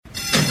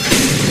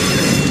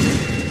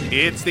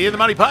It's the In the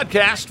Money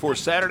podcast for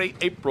Saturday,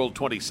 April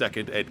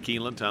 22nd at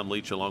Keeneland. Tom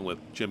Leach along with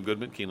Jim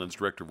Goodman, Keeneland's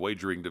Director of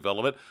Wagering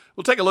Development.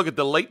 We'll take a look at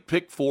the late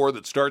pick four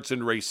that starts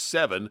in race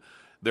 7.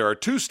 There are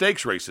 2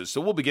 stakes races,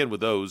 so we'll begin with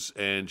those.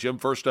 And Jim,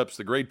 first up's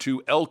the Grade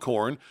 2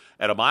 Elkhorn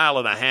at 1.5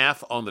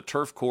 miles on the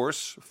turf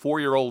course,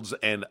 4-year-olds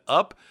and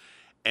up.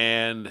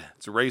 And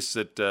it's a race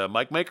that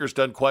Mike Maker's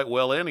done quite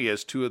well in. He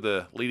has 2 of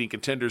the leading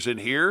contenders in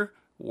here.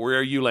 Where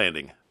are you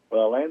landing?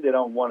 Well, I landed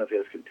on one of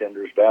his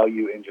contenders,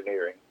 Value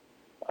Engineering,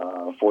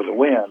 for the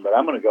win, but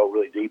I'm going to go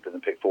really deep in the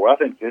pick 4. I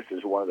think this is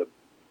one of the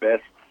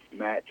best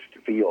matched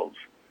fields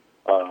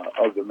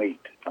of the meet.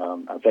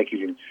 I think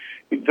you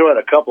can throw out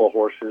a couple of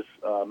horses,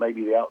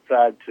 maybe the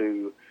outside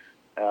 2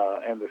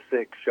 and the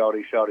 6,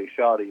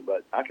 Shoddy,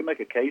 but I can make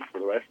a case for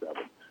the rest of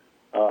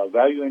them.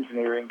 Value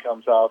Engineering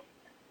comes off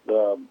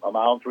the 1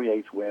 mile and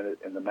 3/8 win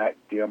in the Mac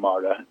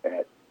Diarmada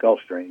at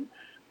Gulfstream.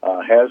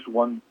 Has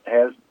run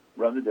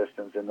the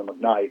distance in the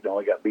McKnight,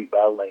 only got beat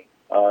by a length.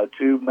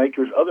 To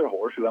Maker's other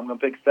horse, who I'm going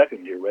to pick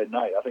second here, Red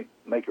Knight. I think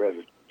Maker has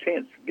a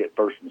chance to get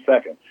first and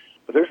second.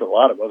 But there's a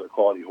lot of other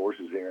quality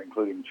horses here,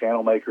 including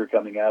Channel Maker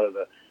coming out of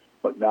the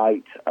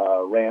McKnight,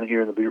 ran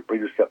here in the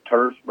Breeders' Cup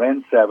Turf,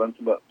 ran 7th,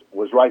 but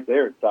was right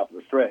there at the top of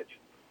the stretch.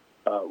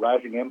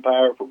 Rising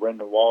Empire for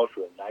Brendan Walsh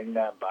with a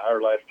 99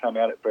 buyer last time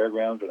out at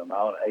Fairgrounds at 1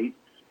 mile and 8,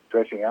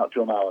 stretching out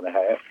to 1.5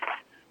 miles.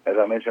 As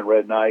I mentioned,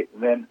 Red Knight.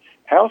 And then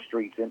House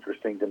Street's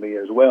interesting to me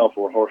as well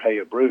for Jorge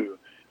Abreu.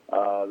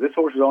 This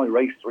horse has only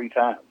raced 3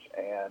 times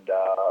and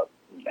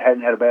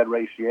hadn't had a bad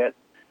race yet.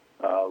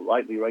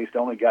 Lightly raced,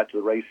 only got to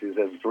the races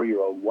as a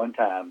 3-year-old 1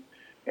 time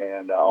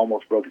and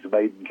almost broke his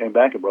maiden, came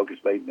back and broke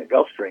his maiden at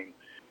Gulfstream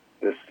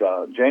this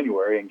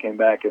January and came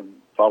back and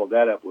followed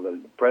that up with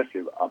an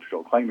impressive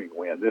optional claiming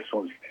win. This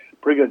one's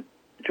pretty good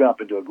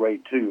jump into a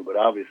Grade 2, but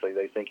obviously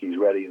they think he's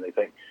ready and they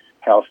think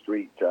House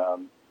Street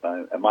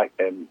and Mike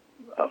and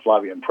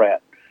Flavian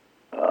Pratt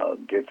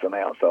gets them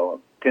out.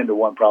 So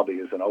 10-1 probably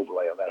is an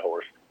overlay on that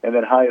horse. And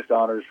then highest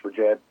honors for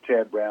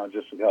Chad Brown,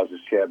 just because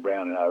it's Chad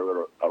Brown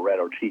and Red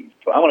Ortiz.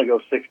 So I'm going to go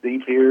 6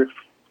 deep here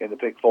in the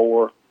pick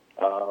 4.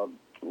 A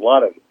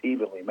lot of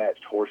evenly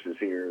matched horses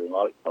here. A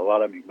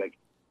lot of them you can make.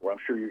 Well, I'm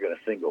sure you're going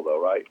to single,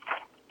 though, right?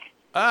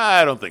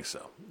 I don't think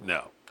so,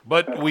 no.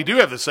 But we do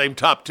have the same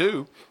top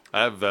 2.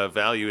 I have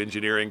Value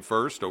Engineering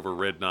first over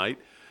Red Knight.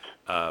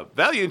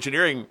 Value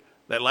Engineering,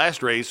 that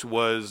last race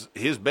was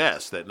his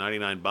best, that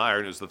 99 buyer,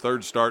 and it was the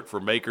 3rd start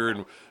for Maker,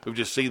 and we've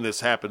just seen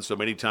this happen so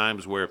many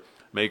times where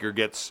Maker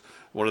gets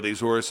one of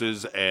these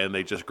horses and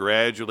they just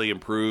gradually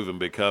improve and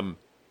become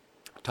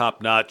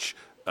top-notch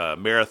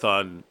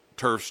marathon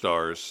turf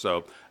stars.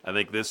 So I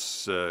think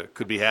this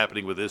could be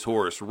happening with this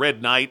horse.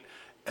 Red Knight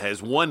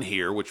has won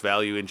here, which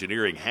Value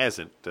Engineering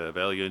hasn't.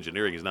 Value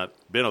Engineering has not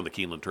been on the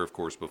Keeneland turf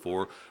course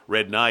before.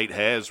 Red Knight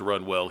has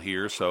run well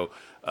here, so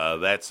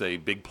that's a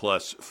big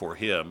plus for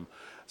him.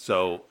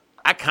 So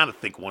I kind of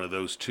think one of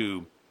those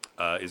 2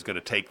 is going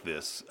to take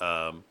this.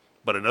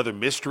 But another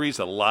mystery is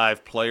a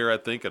live player, I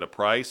think, at a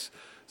price.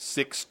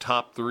 6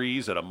 top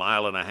 3s at 1.5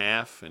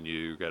 miles, and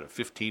you got a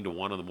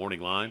 15-1 on the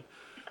morning line.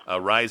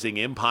 Rising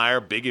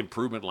Empire, big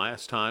improvement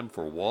last time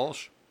for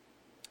Walsh.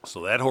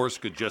 So that horse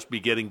could just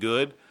be getting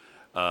good.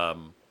 I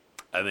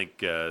think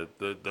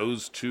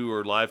those 2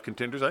 are live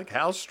contenders. I think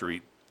House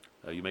Street,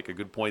 you make a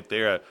good point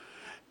there.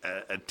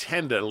 I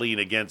tend to lean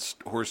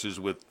against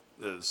horses with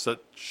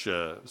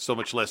so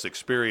much less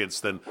experience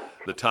than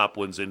the top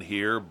ones in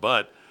here,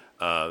 but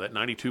that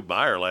 92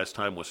 buyer last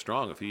time was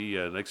strong. If he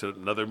makes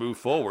another move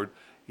forward,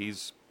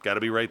 he's got to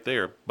be right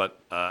there. But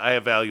I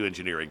have Value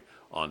Engineering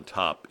on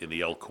top in the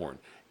Elkhorn.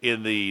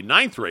 In the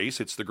 9th race,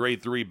 it's the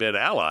Grade 3 Bet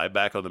Ally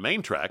back on the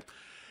main track,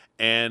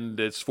 and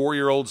it's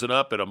 4-year-olds and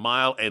up at 1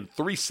 mile and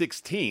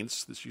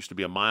 3/16. This used to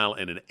be 1 mile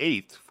and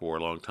 1/8 for a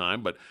long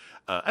time, but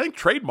I think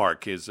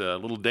Trademark is a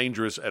little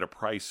dangerous at a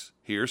price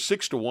here,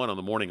 6-1 on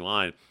the morning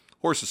line.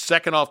 Horse is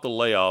second off the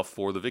layoff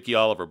for the Vicky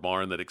Oliver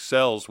barn that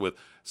excels with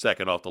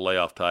second off the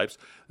layoff types.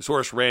 This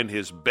horse ran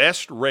his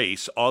best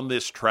race on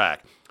this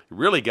track. He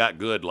really got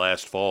good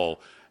last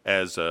fall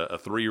as a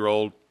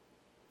 3-year-old.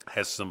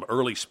 Has some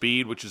early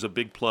speed, which is a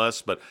big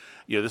plus. But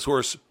this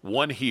horse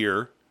won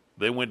here.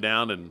 They went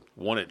down and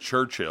won at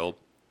Churchill.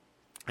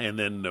 And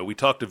then we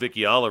talked to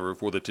Vicky Oliver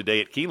for the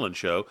Today at Keeneland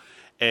show,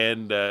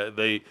 and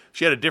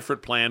she had a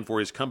different plan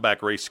for his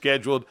comeback race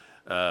scheduled.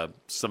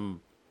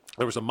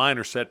 There was a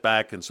minor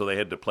setback, and so they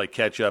had to play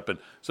catch-up. And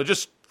so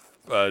just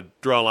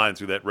draw a line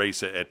through that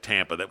race at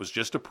Tampa. That was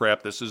just a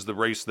prep. This is the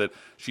race that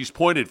she's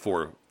pointed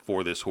for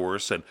this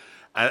horse. And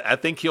I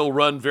think he'll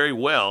run very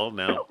well.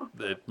 Now,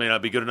 it may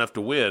not be good enough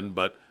to win,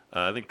 but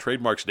I think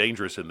Trademark's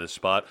dangerous in this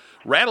spot.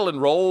 Rattle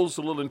and Roll's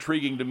a little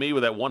intriguing to me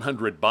with that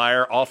 100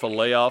 buyer off a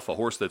layoff, a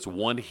horse that's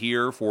won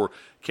here for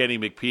Kenny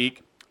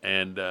McPeak.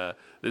 And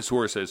this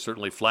horse has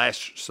certainly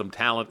flashed some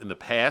talent in the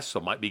past,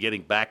 so might be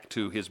getting back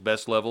to his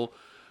best level.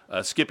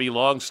 Skippy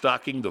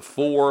Longstocking, the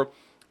 4,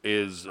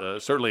 is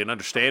certainly an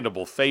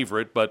understandable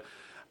favorite, but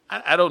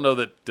I don't know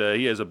that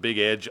he has a big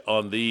edge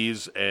on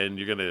these, and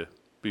you're going to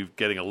be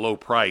getting a low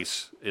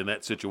price in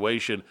that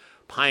situation.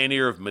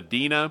 Pioneer of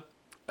Medina,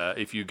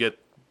 if you get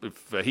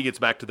if he gets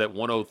back to that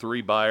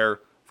 103 buyer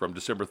from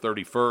December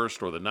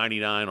 31st or the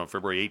 99 on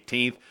February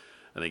 18th,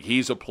 I think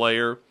he's a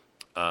player.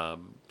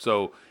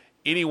 So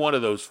any one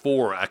of those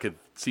four, I could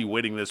see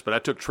winning this, but I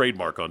took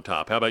Trademark on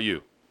top. How about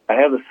you? I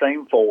have the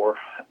same four.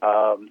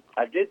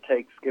 I did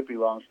take Skippy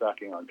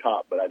Longstocking on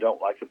top, but I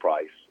don't like the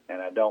price,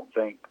 and I don't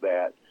think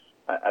that.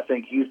 I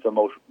think he's the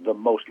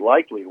most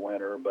likely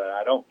winner, but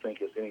I don't think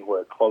it's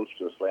anywhere close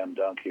to a slam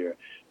dunk here.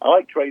 I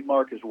like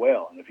Trademark as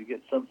well, and if you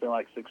get something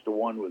like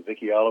 6-1 with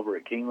Vicki Oliver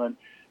at Keeneland,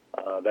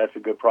 that's a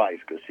good price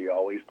because she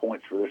always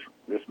points for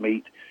this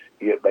meet.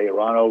 You get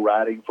Bejarano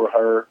riding for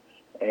her,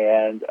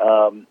 and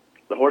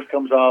the horse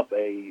comes off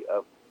a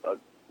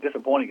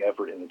disappointing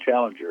effort in the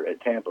Challenger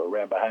at Tampa,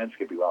 ran behind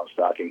Skippy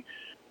Longstocking,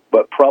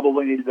 but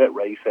probably needed that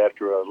race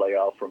after a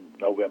layoff from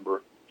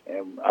November,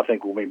 and I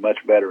think will be much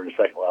better in the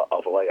second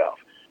off a layoff.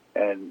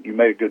 And you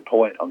made a good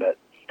point on that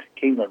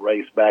Keeneland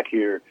race back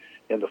here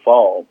in the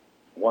fall,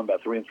 won by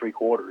 3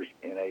 3/4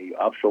 in a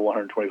optional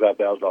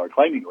 $125,000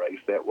 claiming race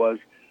that was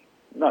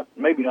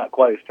maybe not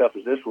quite as tough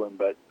as this one,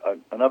 but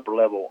an upper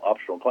level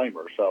optional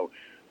claimer. So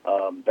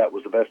that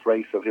was the best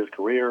race of his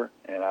career,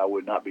 and I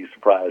would not be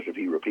surprised if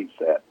he repeats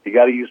that. You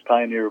got to use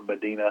Pioneer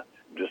Medina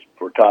just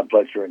for Todd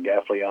Pletcher and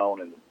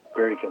Gaffleon, and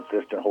very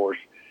consistent horse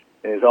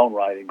in his own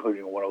right,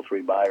 including a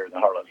 103 buyer in the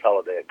Heartlands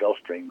Holiday at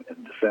Gulfstream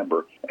in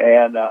December.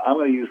 And I'm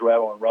going to use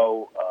Rattle and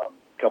Roll,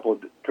 a couple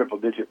of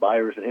triple-digit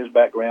buyers in his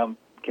background,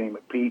 Kenny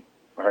McPeak,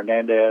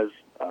 Hernandez,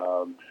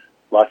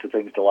 lots of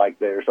things to like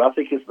there. So I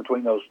think it's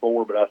between those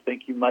four, but I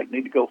think you might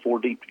need to go 4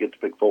 deep to get to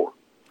pick 4.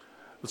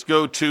 Let's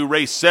go to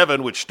race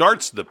 7, which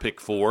starts the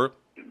pick 4.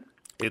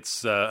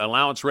 It's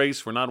allowance race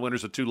for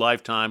non-winners of 2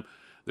 lifetime.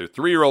 They're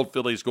 3-year-old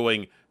fillies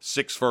going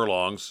 6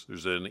 furlongs.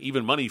 There's an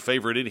even money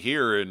favorite in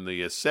here in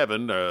the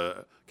 7.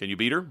 Can you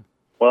beat her?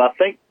 Well, I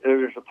think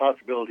there's a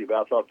possibility, but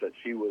I thought that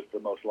she was the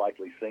most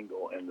likely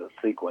single in the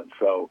sequence.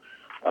 So,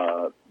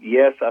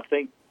 yes, I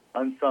think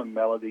Unsung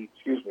Melody,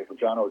 for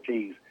John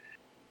Ortiz,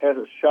 has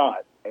a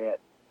shot at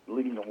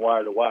leading them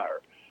wire to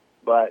wire.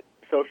 But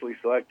Socially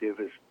Selective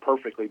is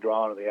perfectly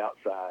drawn on the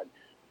outside.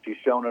 She's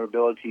shown an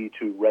ability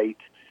to rate.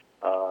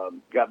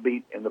 Got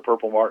beat in the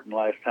Purple Martin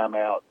last time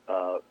out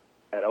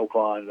at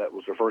Oakland. That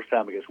was her first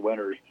time against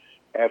winners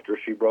after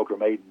she broke her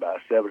maiden by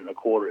 7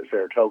 1/4 at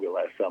Saratoga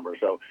last summer.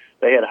 So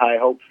they had high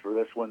hopes for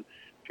this one.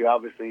 She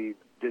obviously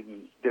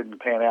didn't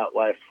pan out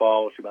last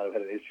fall. She might have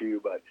had an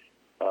issue, but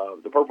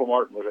the Purple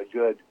Martin was a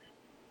good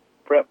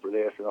prep for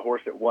this, and the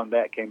horse that won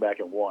that came back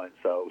and won.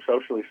 So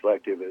Socially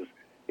Selective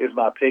is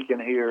my pick in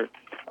here.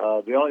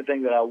 The only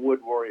thing that I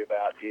would worry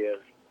about is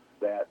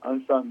that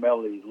Unsung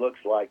Melody looks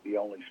like the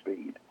only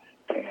speed,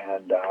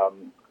 and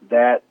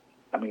the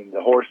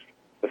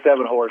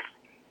 7 horse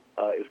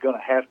is going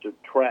to have to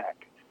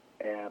track.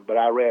 But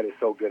Irad is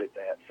so good at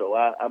that, so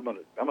I'm going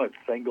to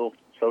single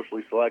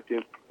Socially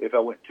Selective. If I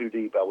went too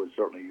deep, I would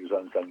certainly use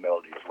Unsung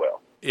Melody as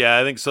well. Yeah,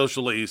 I think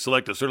Socially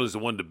Selective certainly is the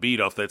one to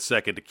beat off that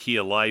second to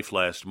Kia Life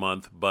last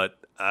month, but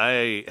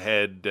I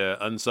had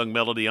Unsung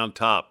Melody on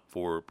top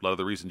for a lot of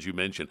the reasons you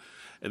mentioned.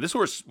 And this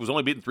horse was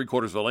only beaten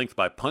 3/4 of a length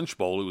by Punch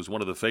Bowl, who was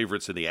one of the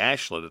favorites in the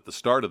Ashland at the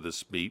start of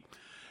this meet.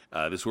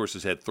 This horse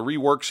has had 3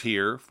 works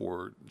here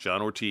for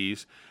John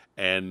Ortiz,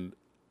 and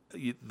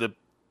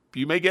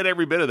you may get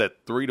every bit of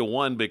that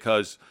 3-1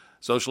 because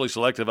Socially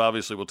Selective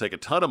obviously will take a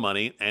ton of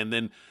money, and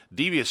then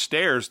Devious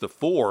Stairs, the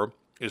 4,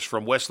 is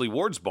from Wesley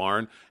Ward's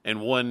barn and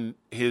won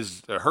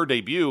her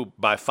debut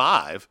by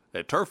 5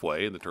 at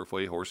Turfway, and the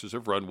Turfway horses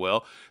have run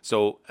well.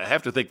 So I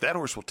have to think that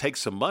horse will take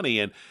some money,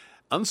 and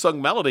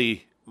Unsung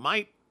Melody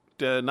might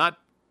not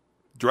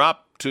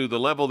drop to the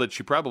level that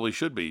she probably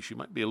should be. She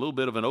might be a little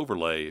bit of an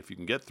overlay if you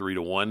can get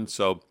 3-1.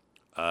 So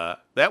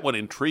that one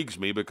intrigues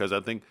me because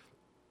I think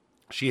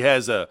she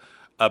has a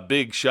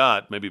big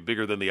shot, maybe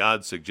bigger than the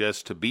odds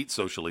suggest, to beat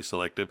Socially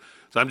Selective.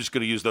 So I'm just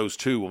going to use those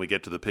 2 when we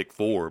get to the pick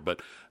 4,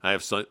 but I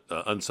have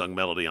Unsung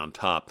Melody on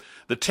top.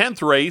 The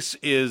 10th race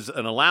is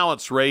an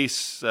allowance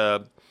race.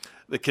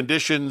 The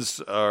conditions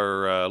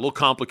are a little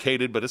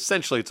complicated, but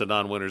essentially it's a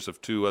non-winners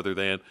of 2 other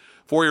than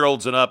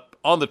 4-year-olds and up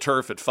on the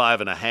turf at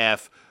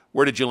 5.5.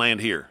 Where did you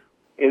land here?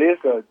 It is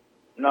a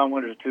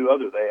non-winners of 2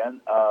 other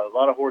than. A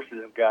lot of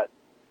horses have got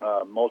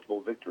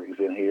multiple victories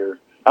in here.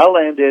 I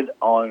landed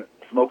on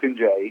Smokin'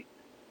 Jay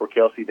for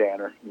Kelsey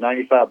Danner,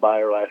 95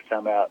 buyer last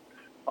time out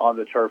on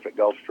the turf at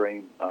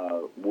Gulfstream,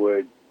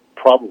 would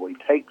probably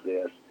take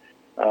this.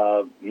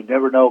 You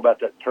never know about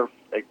that turf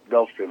at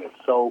Gulfstream. It's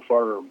so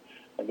firm,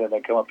 and then they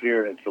come up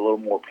here and it's a little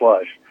more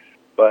plush.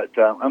 But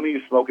I'm going to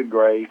use Smokin'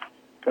 Gray.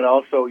 Can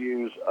also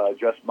use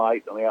Just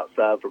Might on the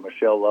outside for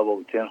Michelle Lovell,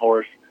 the 10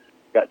 horse.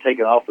 Got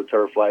taken off the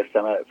turf last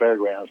time out at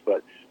Fairgrounds,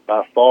 but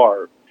by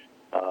far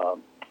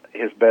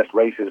his best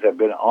races have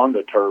been on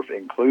the turf,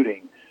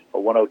 including a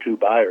 102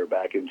 buyer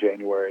back in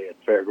January at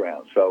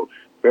Fairgrounds. So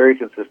very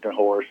consistent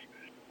horse.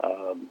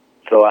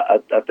 So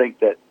I think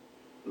that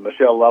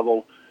Michelle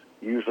Lovell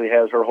usually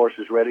has her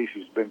horses ready.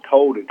 She's been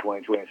cold in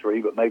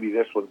 2023, but maybe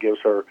this one gives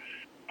her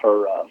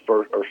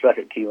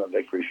second Keeneland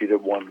victory. She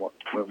did won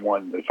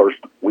the first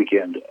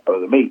weekend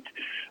of the meet.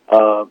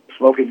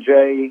 Smokin'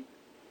 Jay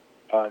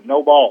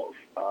No Balls,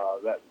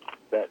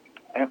 that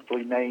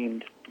aptly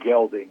named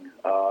gelding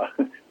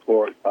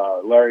for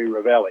Larry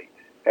Ravelli,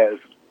 has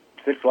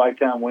 6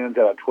 lifetime wins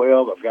out of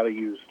 12. I've got to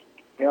use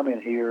him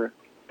in here.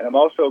 And I'm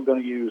also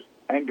going to use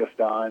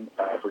Anguston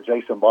for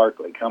Jason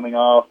Barkley, came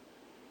off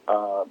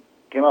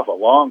a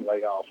long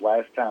layoff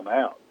last time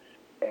out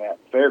at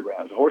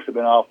Fairgrounds. The horse had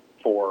been off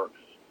for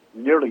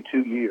nearly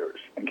 2 years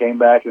and came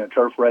back in a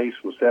turf race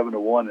with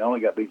 7-1 and only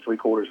got beat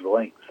 3/4 of the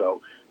length.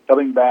 So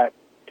coming back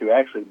to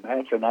actually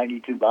match a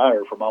 92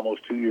 buyer from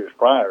almost 2 years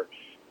prior,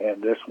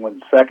 and this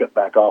one's second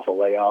back off a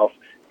layoff,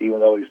 even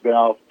though he's been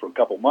off for a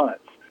couple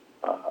months.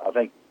 I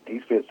think he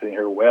fits in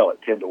here well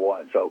at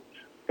 10-1. So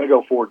I'm going to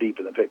go 4 deep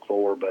in the pick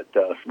 4, but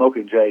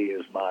Smoking Jay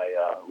is my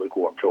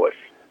lukewarm choice.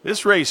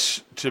 This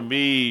race, to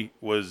me,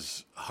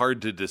 was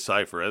hard to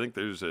decipher. I think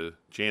there's a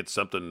chance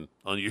something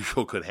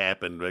unusual could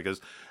happen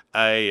because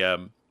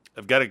I've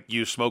got to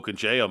use Smokin'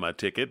 Jay on my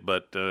ticket,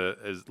 but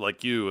as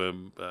like you,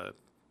 I'm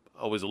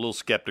always a little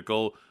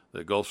skeptical.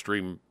 The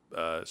Gulfstream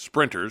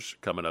sprinters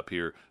coming up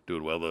here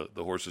doing well.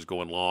 The horses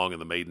going long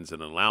and the maidens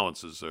and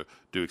allowances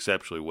do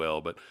exceptionally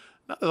well, but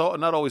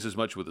not always as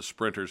much with the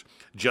sprinters.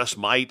 Just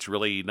Might's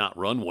really not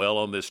run well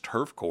on this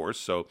turf course,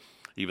 so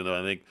even though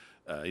I think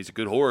he's a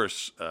good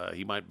horse,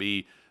 he might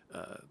be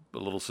a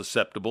little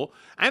susceptible.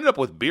 I ended up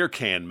with Beer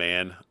Can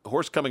Man, a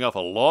horse coming off a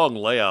long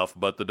layoff,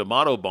 but the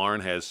D'Amato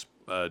barn has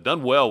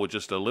done well with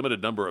just a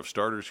limited number of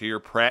starters here.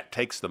 Pratt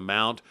takes the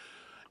mount,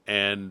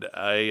 and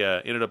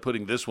I ended up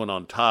putting this one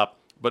on top.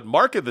 But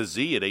Mark of the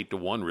Z at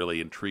 8-1 really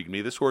intrigued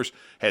me. This horse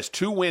has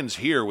 2 wins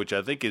here, which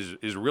I think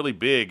is really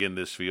big in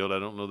this field. I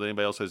don't know that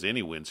anybody else has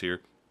any wins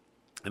here.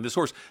 And this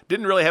horse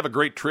didn't really have a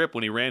great trip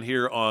when he ran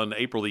here on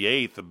April the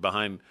 8th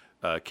behind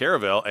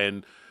Caravel,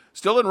 and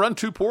still didn't run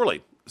too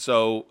poorly.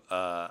 So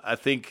I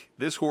think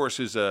this horse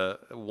is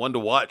one to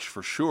watch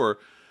for sure.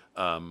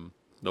 No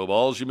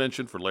Balls, you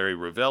mentioned, for Larry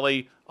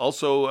Ravelli.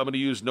 Also, I'm going to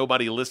use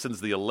Nobody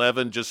Listens, the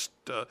 11, just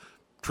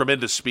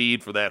tremendous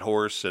speed for that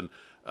horse, and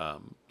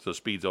so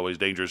speed's always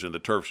dangerous in the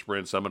turf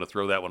sprint, so I'm going to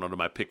throw that one onto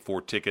my pick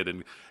 4 ticket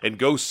and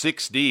go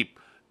 6 deep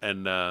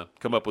and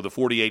come up with a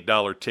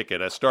 $48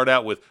 ticket. I start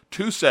out with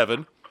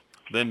 2-7,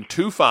 then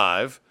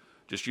 2-5,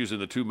 just using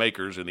the 2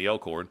 makers in the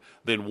Elkhorn,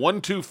 then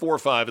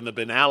 1-2-4-5 in the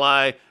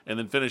Benally, and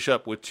then finish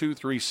up with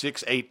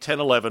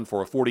 2-3-6-8-10-11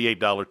 for a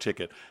 $48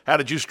 ticket. How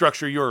did you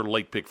structure your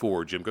late pick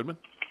 4, Jim Goodman?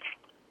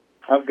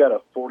 I've got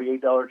a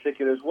 $48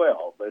 ticket as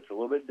well, but it's a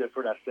little bit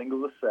different. I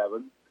single the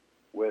 7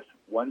 with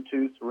 1,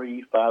 2,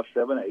 3, 5,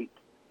 7, 8,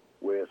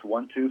 with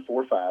 1, 2,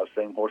 4, 5,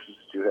 same horses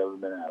that you have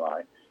in the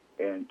Benally,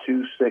 and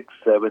 2, 6,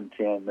 7,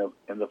 10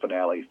 in the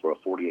finale for a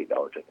 $48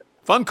 ticket.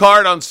 Fun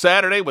card on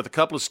Saturday with a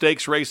couple of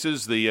stakes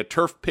races. The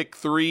Turf Pick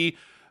 3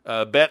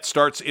 bet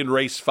starts in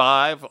race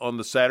 5 on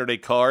the Saturday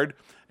card.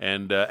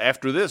 And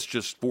after this,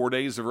 just 4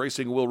 days of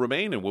racing will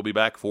remain, and we'll be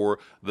back for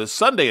the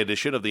Sunday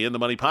edition of the In the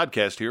Money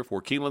podcast here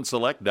for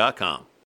KeenelandSelect.com.